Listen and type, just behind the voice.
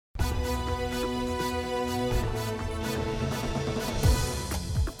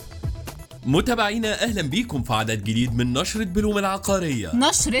متابعينا أهلا بيكم في عدد جديد من نشرة بلوم العقارية.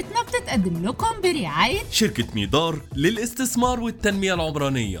 نشرتنا بتتقدم لكم برعاية شركة ميدار للاستثمار والتنمية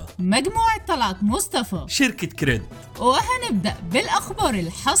العمرانية، مجموعة طلعت مصطفى، شركة كريد. وهنبدأ بالأخبار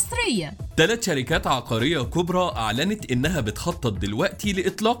الحصرية. 3 شركات عقارية كبرى أعلنت إنها بتخطط دلوقتي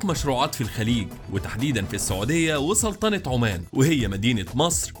لإطلاق مشروعات في الخليج، وتحديدا في السعودية وسلطنة عمان، وهي مدينة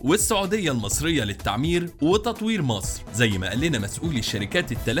مصر والسعودية المصرية للتعمير وتطوير مصر. زي ما قال لنا مسؤولي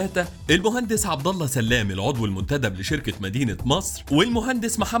الشركات الثلاثة، المهندس عبد الله سلام العضو المنتدب لشركة مدينة مصر،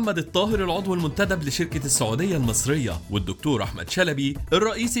 والمهندس محمد الطاهر العضو المنتدب لشركة السعودية المصرية، والدكتور أحمد شلبي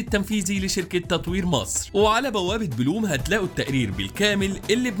الرئيس التنفيذي لشركة تطوير مصر. وعلى بوابة بلوم هتلاقوا التقرير بالكامل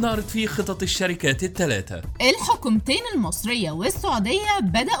اللي بنعرض فيه خطط الشركات الثلاثة. الحكومتين المصرية والسعودية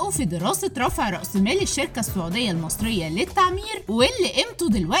بدأوا في دراسة رفع رأس مال الشركة السعودية المصرية للتعمير، واللي قيمته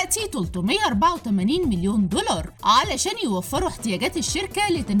دلوقتي 384 مليون دولار، علشان يوفروا احتياجات الشركة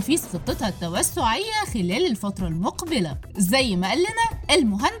لتنفيذ خطتها التوسعية خلال الفترة المقبلة. زي ما قال لنا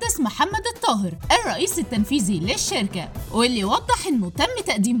المهندس محمد الطاهر الرئيس التنفيذي للشركة، واللي وضح انه تم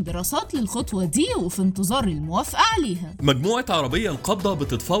تقديم دراسات للخطوة دي وفي انتظار الموافقة عليها. مجموعة عربية القبضة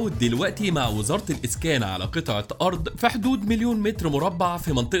بتتفاوض دلوقتي مع وزارة الإسكان على قطعة أرض في حدود 1,000,000 متر مربع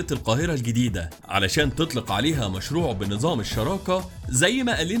في منطقة القاهرة الجديدة، علشان تطلق عليها مشروع بنظام الشراكة، زي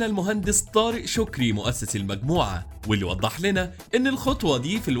ما قال لنا المهندس طارق شكري مؤسس المجموعة، واللي وضح لنا إن الخطوة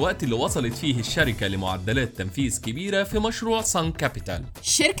دي في الوقت اللي وصلت فيه الشركة لمعدلات تنفيذ كبيرة في مشروع سان كابيتال.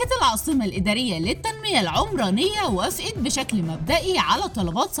 شركة العاصمة الإدارية للتنمية العمرانية وافقت بشكل مبدئي على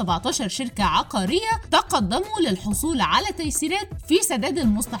طلبات 17 شركة عقارية تقدموا للحصول على تيسيرات في سداد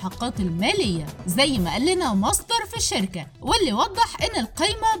المستحقات المالية، زي ما قال لنا مصدر في الشركة، واللي وضح إن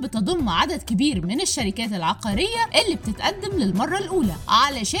القائمة بتضم عدد كبير من الشركات العقارية اللي بتتقدم للمرة الأولى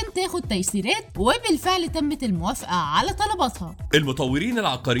علشان تاخد تيسيرات، وبالفعل تمت الموافقة على طلباتها. المطورين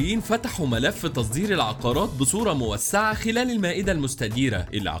العقاريين فتحوا ملف تصدير العقارات بصورة موسعة خلال المائدة المستديرة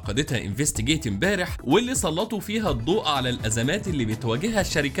اللي عقدتها انفستيجيت امبارح، واللي سلطوا فيها الضوء على الأزمات اللي بتواجهها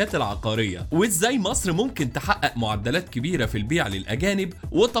الشركات العقارية، وإزاي مصر ممكن تحقق معدلات كبيرة في البيع للأجانب،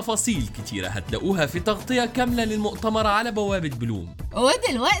 وتفاصيل كتيرة هتلاقوها في تغطية كاملة للمؤتمر على بوابة بلوم.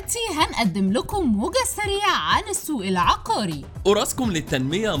 ودلوقتي هنقدم لكم موجة سريعة عن السوق العقاري. أراسكم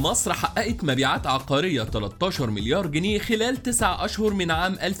للتنمية، مصر حققت مبيعات عقارية 13 مليار جنيه خلال 9 أشهر من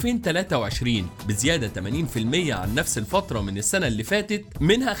عام 2023، بزيادة 80% عن نفس الفترة من السنة اللي فاتت،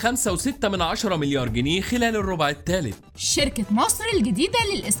 منها 5.6 مليار جنيه خلال الربع الثالث. شركة مصر الجديدة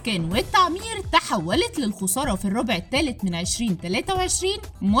للإسكان والتعمير تحولت للخسارة في الربع الثالث من 2023،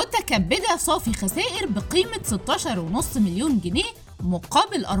 متكبدة صافي خسائر بقيمة 16.5 مليون جنيه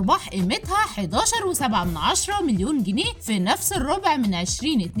مقابل أرباح قيمتها 11.7 مليون جنيه في نفس الربع من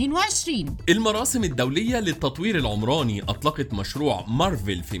 2022. المراسم الدولية للتطوير العمراني أطلقت مشروع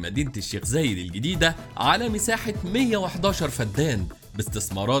مارفل في مدينة الشيخ زايد الجديدة على مساحة 111 فدان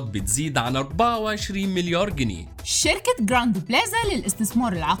باستثمارات بتزيد عن 24 مليار جنيه. شركة جراند بلازا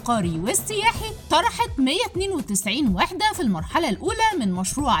للاستثمار العقاري والسياحي طرحت 192 وحدة في المرحلة الأولى من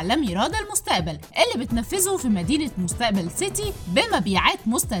مشروع لم يراد المستقبل اللي بتنفذه في مدينة مستقبل سيتي بمبيعات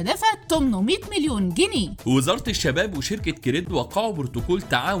مستهدفة 800 مليون جنيه. وزارة الشباب وشركة كريد وقعوا بروتوكول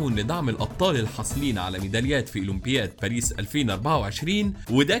تعاون لدعم الأبطال الحاصلين على ميداليات في أولمبياد باريس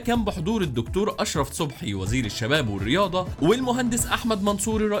 2024، وده كان بحضور الدكتور أشرف صبحي وزير الشباب والرياضة، والمهندس أحمد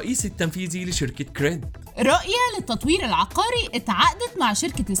منصور الرئيس التنفيذي لشركة كريد. رؤية للتطوير العقاري اتعاقدت مع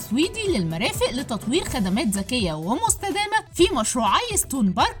شركة السويدي للمرافق لتطوير خدمات ذكية ومستدامة في مشروعي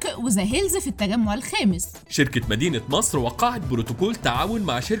ستون بارك وذا هيلز في التجمع الخامس. شركة مدينة مصر وقعت بروتوكول تعاون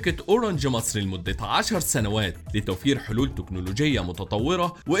مع شركة أورنج مصر لمدة 10 سنوات لتوفير حلول تكنولوجية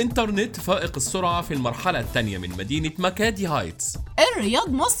متطورة وإنترنت فائق السرعة في المرحلة الثانية من مدينة مكادي هايتس. الرياض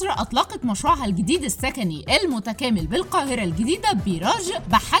مصر أطلقت مشروعها الجديد السكني المتكامل بالقاهرة الجديدة بيراج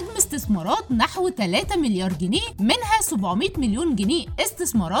بحجم استثمارات نحو 3 مليار جنيه، منها 700 مليون جنيه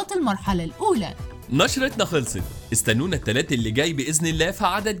استثمارات المرحلة الأولى. نشرتنا خلصت، استنونا الثلاث اللي جاي بإذن الله في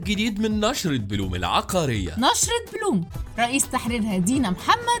عدد جديد من نشرة بلوم العقارية. نشرة بلوم رئيس تحريرها دينا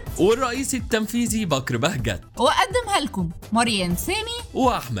محمد، والرئيس التنفيذي بكر بهجت، وقدمها لكم مريم سامي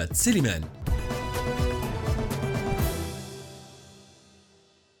وأحمد سليمان.